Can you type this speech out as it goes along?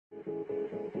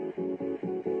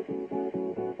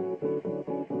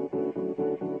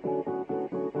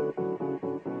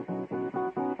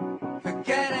Hi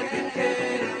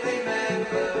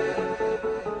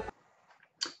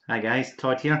guys,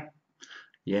 Todd here.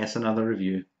 Yes, another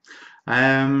review.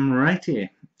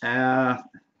 Righty.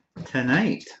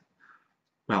 Tonight,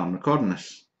 well, I'm recording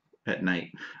this at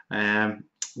night.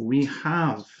 We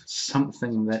have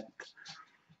something that,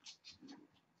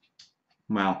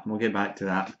 well, we'll get back to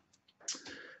that.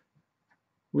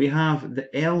 We have the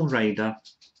L-Rider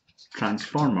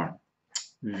transformer,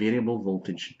 variable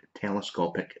voltage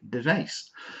telescopic device.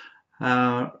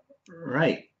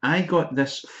 Right, I got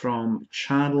this from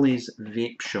Charlie's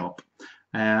Vape Shop.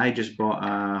 I just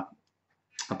bought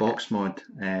a box mod,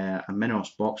 a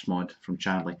Minos box mod from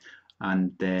Charlie,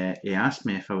 and he asked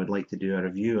me if I would like to do a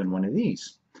review on one of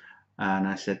these, and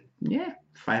I said, yeah,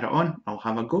 fire it on, I'll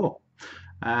have a go.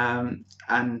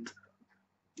 And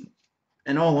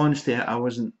in all honesty, I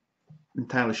wasn't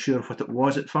entirely sure what it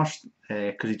was at first,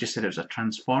 because he just said it was a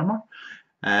transformer,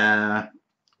 and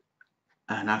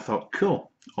I thought,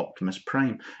 cool, Optimus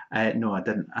Prime. No, I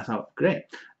didn't. I thought, great.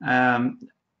 And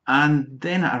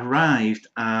then it arrived,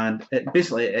 and it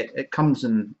basically it comes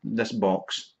in this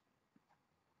box,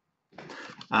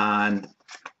 and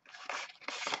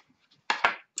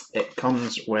it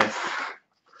comes with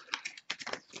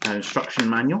an instruction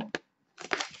manual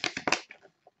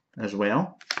as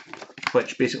well,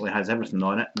 which basically has everything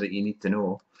on it that you need to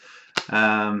know.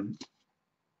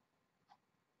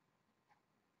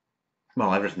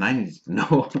 Well, everything I needed to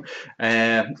know.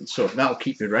 So that'll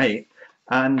keep you right.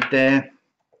 And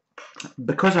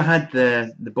because I had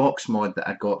the box mod that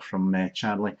I got from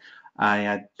Charlie, I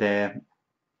had I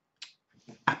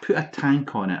put a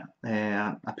tank on it.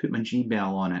 I put my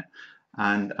G-Bell on it,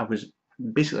 and I was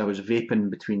vaping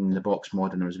between the box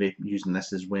mod and I was using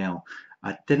this as well.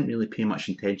 I didn't really pay much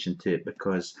attention to it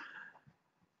because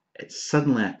it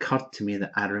suddenly occurred to me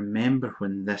that I remember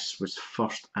when this was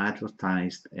first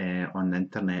advertised on the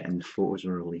internet and the photos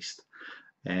were released,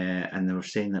 and they were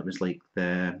saying that it was like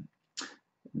the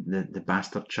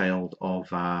bastard child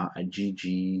of a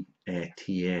GG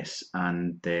TS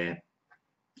and a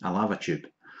lava tube,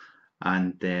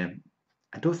 and I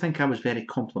don't think I was very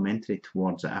complimentary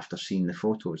towards it after seeing the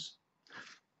photos.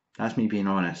 That's me being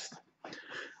honest.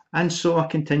 And so I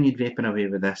continued vaping away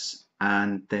with this,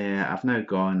 and I've now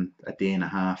gone a day and a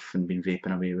half and been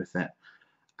vaping away with it,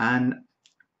 and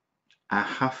I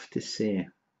have to say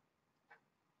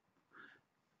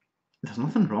there's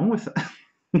nothing wrong with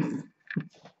it.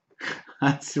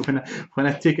 That's when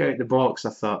I took it out the box, I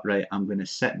thought, right, I'm going to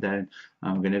sit down,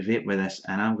 I'm going to vape with this,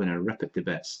 and I'm going to rip it to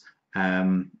bits.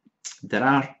 There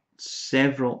are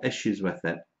several issues with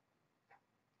it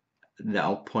that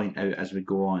I'll point out as we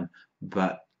go on,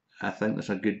 but I think there's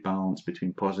a good balance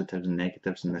between positives and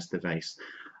negatives in this device.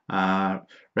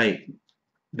 Right,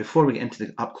 before we get into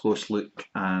the up close look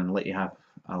and let you have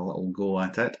a little go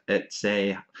at it, it's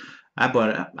I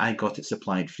got it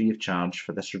supplied free of charge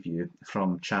for this review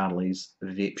from Charlie's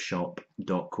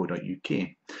vapeshop.co.uk.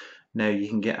 Now you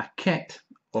can get a kit,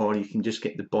 or you can just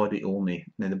get the body only.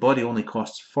 Now the body only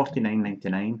costs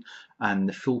 £49.99 and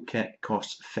the full kit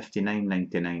costs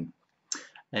 £59.99.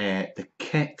 The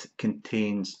kit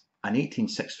contains an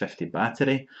 18650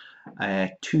 battery,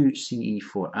 2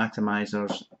 CE4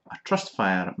 atomizers, a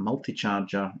Trustfire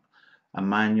multi-charger, a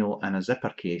manual and a zipper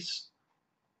case.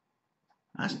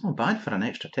 That's not bad for an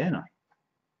extra tenner.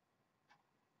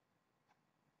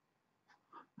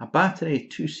 A battery,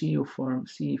 2 CE4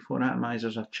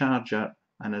 atomizers, a charger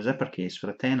and a zipper case for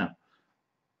a tenner.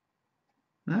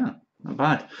 No, not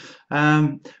bad.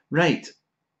 Right.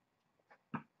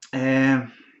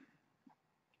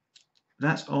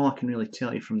 That's all I can really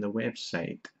tell you from the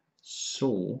website.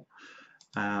 So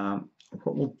what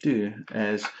we'll do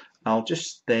is I'll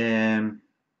just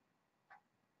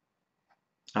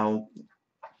I'll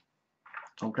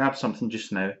grab something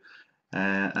just now,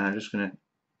 and I'm just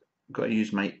got to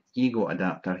use my Ego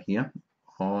adapter here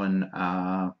on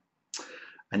an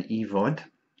eVod.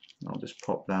 I'll just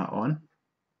pop that on.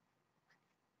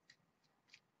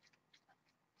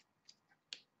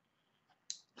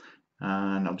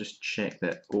 And I'll just check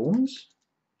that ohms.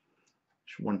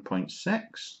 It's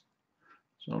 1.6.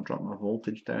 So I'll drop my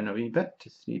voltage down a wee bit to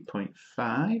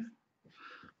 3.5.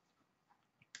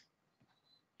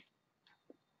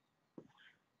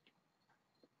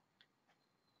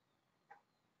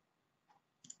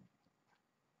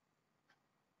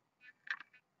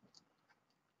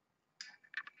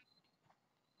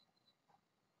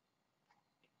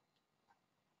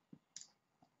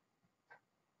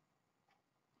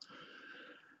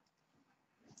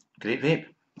 Great vape.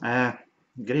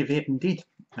 Great vape indeed.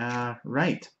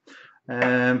 Right.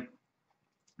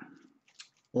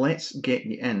 let's get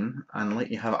you in and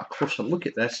let you have a closer look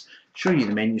at this, show you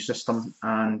the menu system,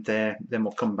 and then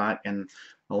we'll come back and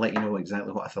I'll let you know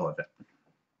exactly what I thought of it.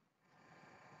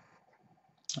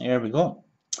 There we go.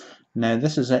 Now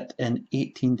this is it in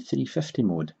 18350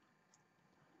 mode.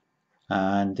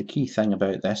 And the key thing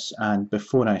about this, and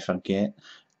before I forget,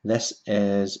 this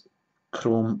is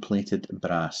chrome plated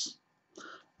brass.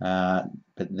 But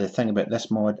the thing about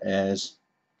this mod is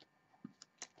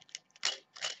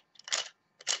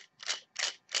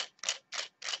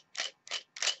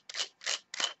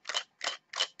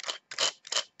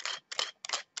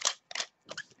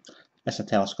it's a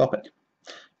telescopic.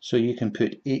 So you can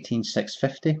put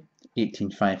 18650,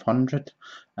 18500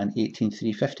 and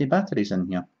 18350 batteries in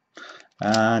here.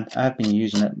 And I've been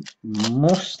using it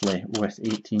mostly with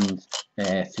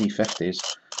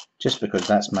 18350s just because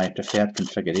that's my preferred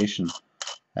configuration.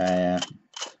 But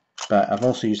I've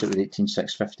also used it with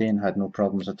 18650 and had no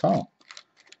problems at all.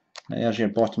 Now there's your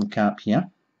bottom cap here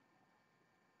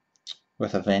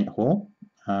with a vent hole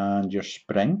and your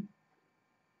spring.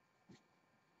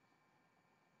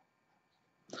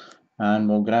 And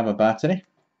we'll grab a battery.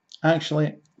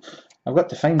 Actually, I've got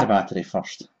to find the battery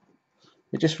first.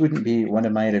 It just wouldn't be one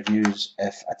of my reviews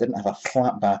if I didn't have a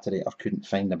flat battery or couldn't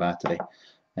find the battery.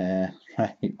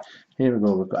 Right, here we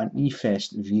go. We've got an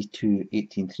eFest V2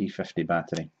 18350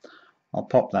 battery. I'll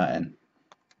pop that in.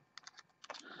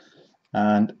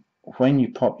 And when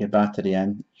you pop your battery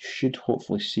in, you should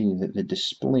hopefully see that the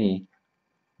display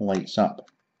lights up.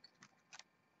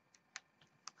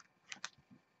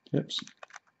 Oops.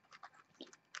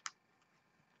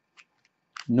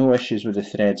 No issues with the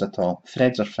threads at all.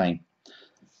 Threads are fine.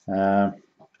 And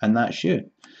that's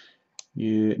you.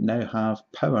 You now have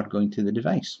power going to the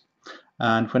device.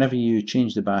 And whenever you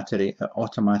change the battery, it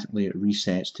automatically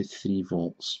resets to 3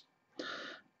 volts.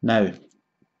 Now,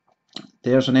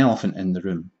 there's an elephant in the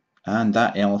room, and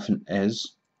that elephant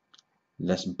is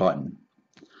this button.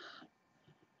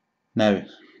 Now,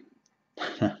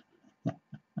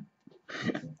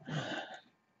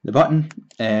 the button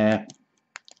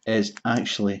is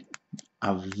actually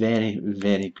a very,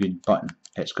 very good button.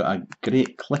 It's got a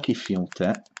great clicky feel to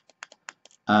it,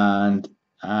 and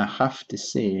I have to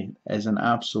say is an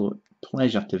absolute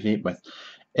pleasure to vape with.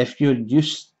 If you're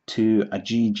used to a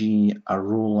GG, a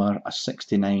roller, a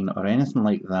 69 or anything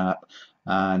like that,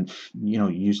 and you know,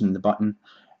 using the button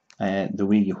the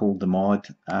way you hold the mod,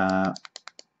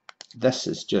 this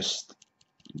is just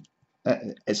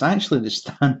it's actually the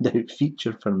standout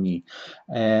feature for me.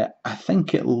 I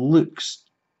think it looks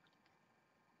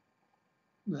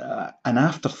an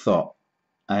afterthought.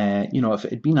 You know, if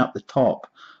it had been up the top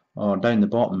or down the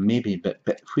bottom maybe, but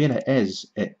where it is,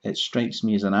 it strikes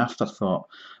me as an afterthought.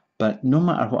 But no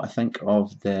matter what I think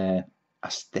of the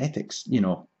aesthetics, you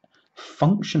know,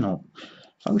 function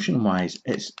wise,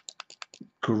 it's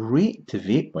great to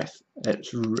vape with. It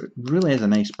really is a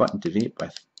nice button to vape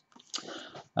with.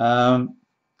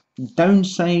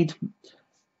 Downside,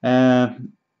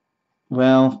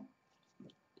 well,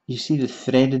 you see the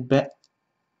threaded bit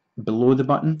below the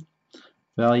button.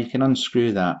 Well, you can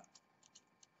unscrew that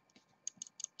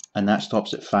and that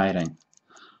stops it firing.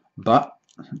 But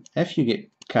if you get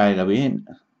carried away,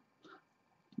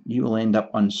 you will end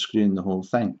up unscrewing the whole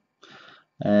thing.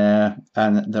 And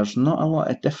there's not a lot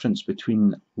of difference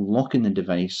between locking the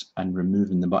device and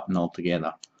removing the button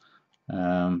altogether.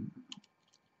 And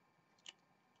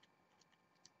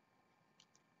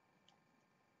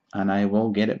I will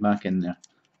get it back in there.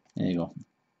 There you go.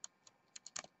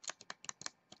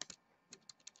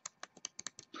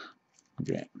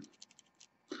 Great.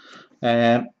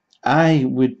 I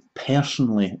would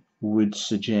personally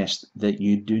suggest that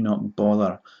you do not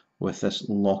bother with this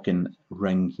locking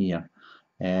ring here.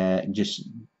 Just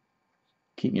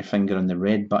keep your finger on the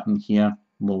red button here,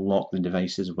 will lock the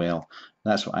device as well.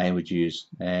 That's what I would use,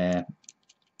 or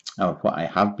what I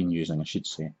have been using I should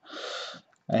say.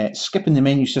 Skipping the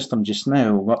menu system just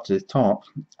now, we'll go up to the top,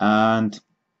 and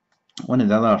one of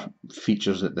the other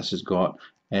features that this has got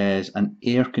is an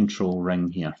air control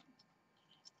ring here.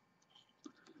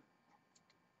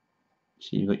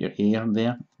 So you've got your air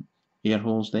there, air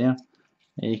holes there.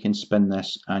 You can spin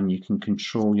this and you can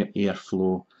control your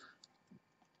airflow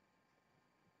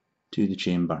to the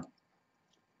chamber.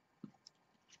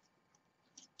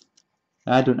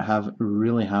 I don't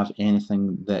really have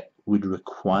anything that would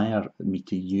require me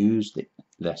to use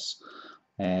this,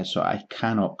 so I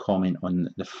cannot comment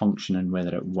on the function and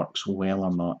whether it works well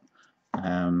or not.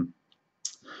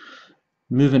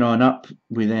 Moving on up,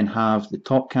 we then have the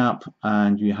top cap,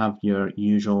 and you have your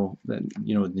usual,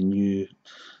 you know, the new,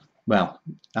 well,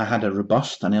 I had a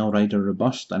robust, an L-Rider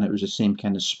robust, and it was the same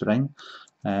kind of spring.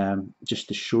 Just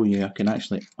to show you, I can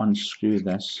actually unscrew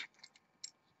this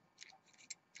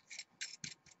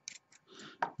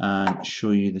and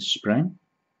show you the spring,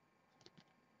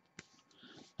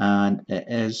 and it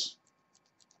is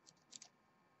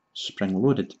spring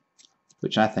loaded,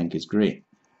 which I think is great.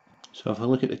 So if I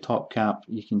look at the top cap,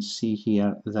 you can see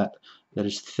here that there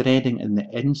is threading in the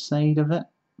inside of it,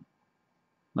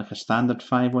 like a standard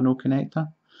 510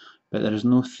 connector, but there is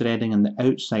no threading on the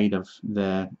outside of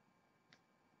the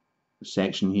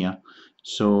section here.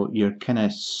 So you're kind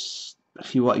of,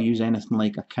 if you want to use anything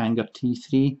like a Kanger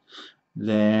T3,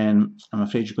 then I'm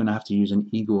afraid you're going to have to use an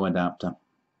Ego adapter.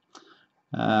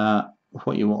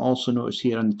 What you will also notice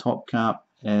here on the top cap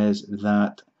is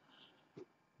that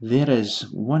there is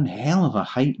one hell of a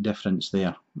height difference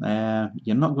there.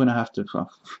 You're not going to have to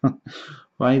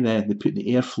why they put the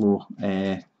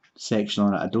airflow section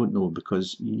on it, I don't know,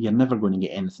 because you're never going to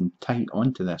get anything tight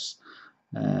onto this,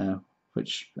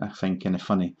 which I find kind of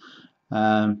funny.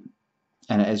 And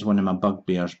it is one of my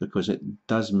bugbears, because it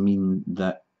does mean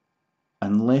that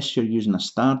unless you're using a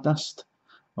Stardust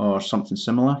or something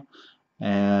similar,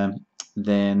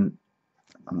 then,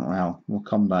 well, we'll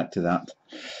come back to that.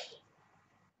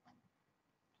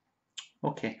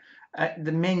 Okay,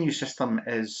 the menu system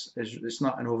is it's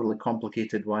not an overly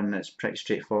complicated one. It's pretty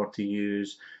straightforward to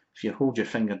use. If you hold your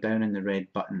finger down on the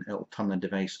red button, it'll turn the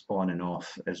device on and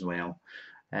off as well.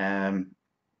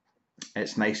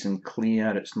 It's nice and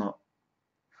clear. It's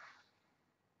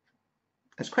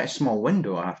quite a small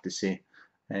window, I have to say,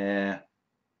 and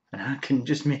I can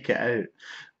just make it out.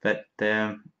 But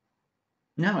no,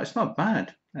 it's not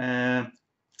bad.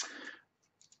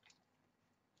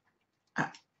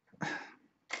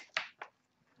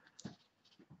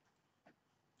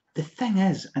 The thing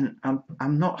is, and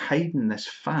I'm not hiding this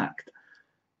fact,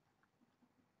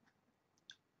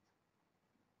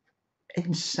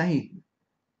 inside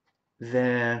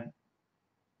the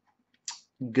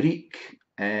Greek,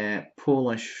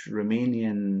 Polish,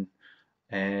 Romanian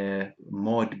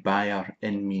mod buyer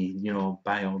in me, you know,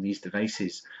 buy all these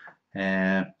devices,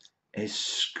 is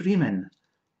screaming,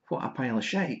 what a pile of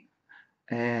shite.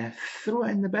 Throw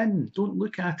it in the bin, don't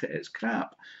look at it, it's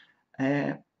crap.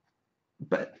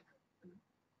 But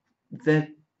the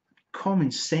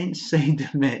common sense side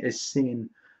of me is saying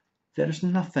there's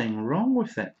nothing wrong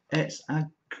with it. It's a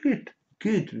good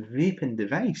vaping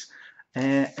device.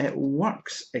 It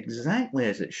works exactly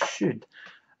as it should.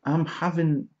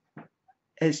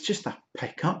 It's just a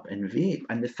pickup and vape,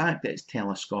 and the fact that it's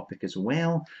telescopic as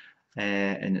well,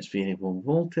 and it's variable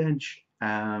voltage,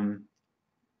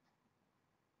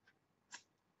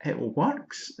 it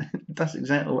works. It does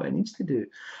exactly what it needs to do.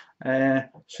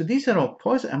 So these are all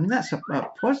positive. I mean, that's a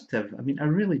positive. I mean, I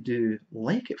really do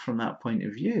like it from that point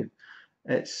of view.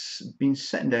 It's been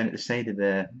sitting down at the side of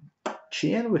the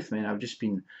chair with me, and I've just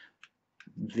been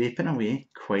vaping away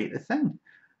quite the thing.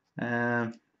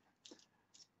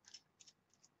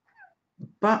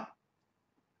 But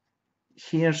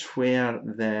here's where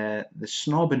the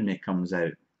snob in me comes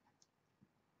out.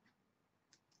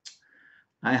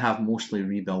 I have mostly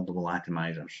rebuildable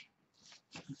atomizers.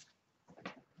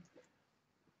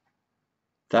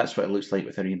 That's what it looks like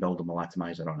with a rebuildable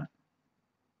atomizer on it.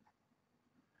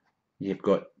 You've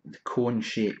got the cone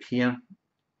shape here,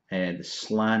 the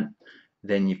slant,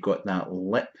 then you've got that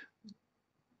lip,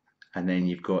 and then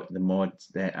you've got the mod,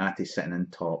 the ATI sitting on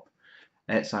top.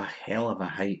 It's a hell of a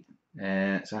height.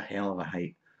 It's a hell of a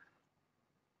height.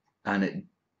 And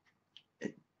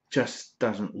it just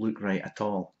doesn't look right at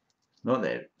all. Not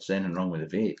that there's anything wrong with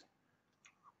the vape.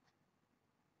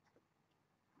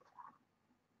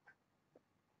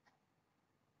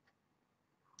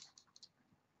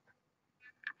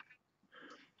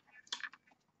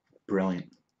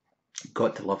 Brilliant.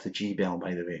 Got to love the G-Bell,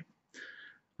 by the way.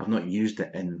 I've not used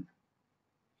it in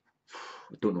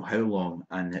I don't know how long,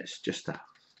 and it's just a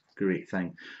great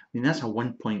thing. I mean, that's a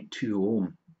 1.2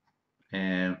 ohm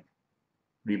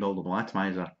rebuildable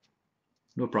atomizer.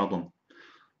 No problem.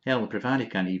 Hell, the Privari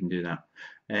can't even do that.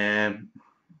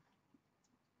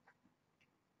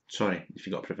 Sorry, if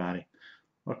you got a Privari.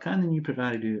 Or can the new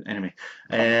Privari do? Anyway,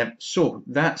 so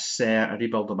that's a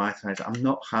rebuildable atomizer. I'm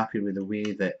not happy with the way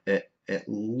that it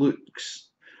looks.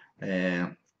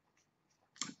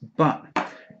 But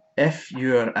if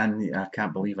you're, and I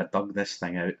can't believe I dug this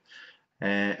thing out,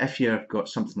 if you've got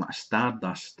something like a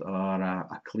Stardust or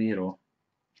a Clero,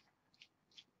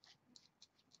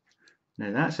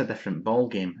 now that's a different ball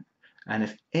game. And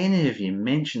if any of you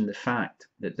mention the fact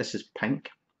that this is pink,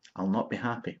 I'll not be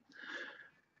happy.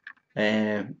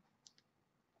 Do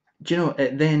you know,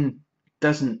 it then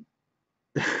doesn't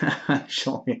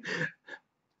actually,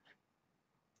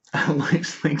 it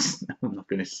looks like, I'm not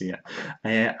going to say it.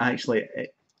 Actually,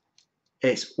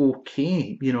 it's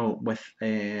okay, you know, with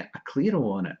a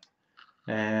Clearo on it.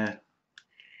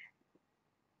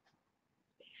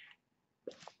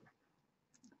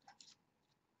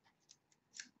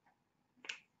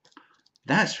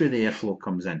 That's where the airflow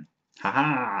comes in.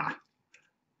 Ha-ha!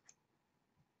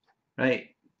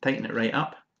 Right, tighten it right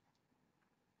up.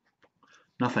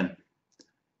 Nothing.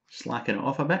 Slacken it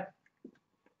off a bit.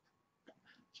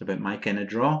 It's about my kind of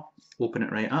draw. Open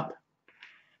it right up.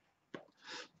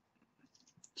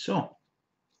 So,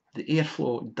 the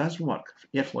airflow does work.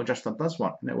 Airflow adjuster does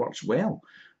work, and it works well.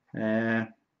 It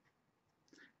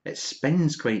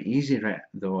spins quite easy, right?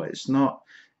 Though it's not.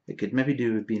 It could maybe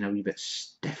do with being a wee bit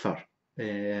stiffer.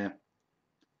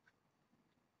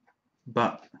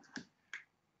 But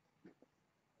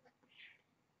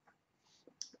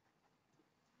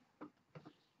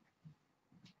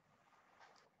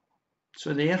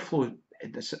so the airflow,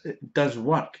 it does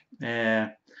work.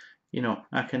 You know,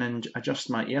 I can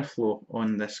adjust my airflow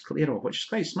on this Clearo, which is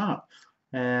quite smart.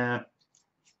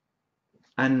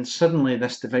 And suddenly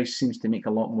this device seems to make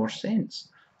a lot more sense.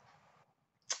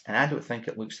 And I don't think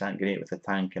it looks that great with a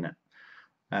tank in it.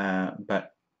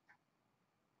 But,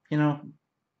 you know,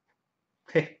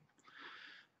 hey,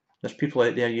 there's people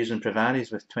out there using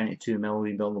Privaris with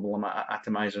 22mm rebuildable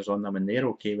atomizers on them and they're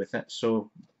okay with it,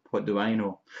 so what do I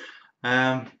know?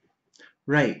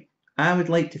 Right, I would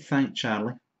like to thank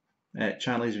Charlie at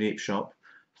Charlie's Vape Shop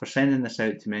for sending this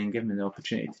out to me and giving me the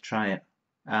opportunity to try it.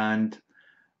 And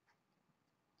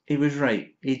he was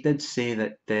right. He did say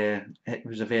that it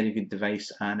was a very good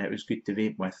device and it was good to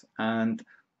vape with, and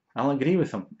I'll agree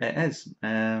with him. It is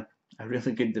a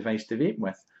really good device to vape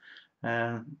with.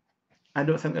 I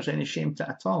don't think there's any shame to it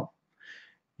at all.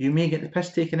 You may get the piss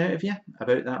taken out of you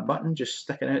about that button just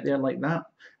sticking out there like that,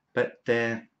 but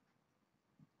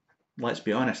let's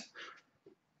be honest,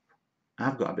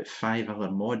 I've got about 5 other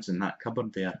mods in that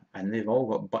cupboard there, and they've all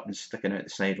got buttons sticking out the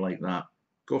side like that.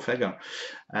 Go figure.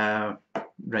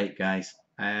 Right, guys,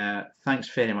 thanks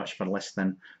very much for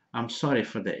listening. I'm sorry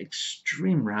for the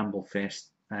extreme ramble fest.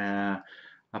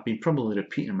 I've been probably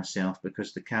repeating myself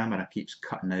because the camera keeps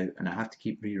cutting out and I have to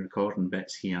keep re-recording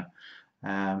bits here.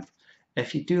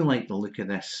 If you do like the look of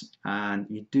this and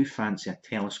you do fancy a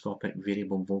telescopic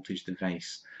variable voltage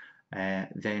device,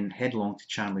 then head along to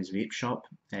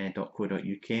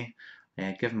charliesvapeshop.co.uk.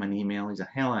 Give him an email. He's a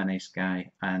hell of a nice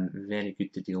guy and very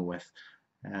good to deal with.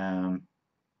 And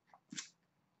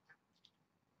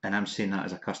I'm saying that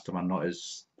as a customer, not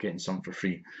as getting something for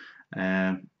free.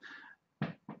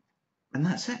 And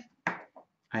that's it.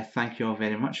 I thank you all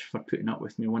very much for putting up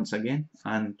with me once again,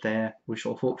 and we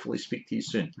shall hopefully speak to you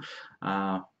soon.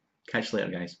 Catch you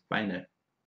later, guys. Bye now.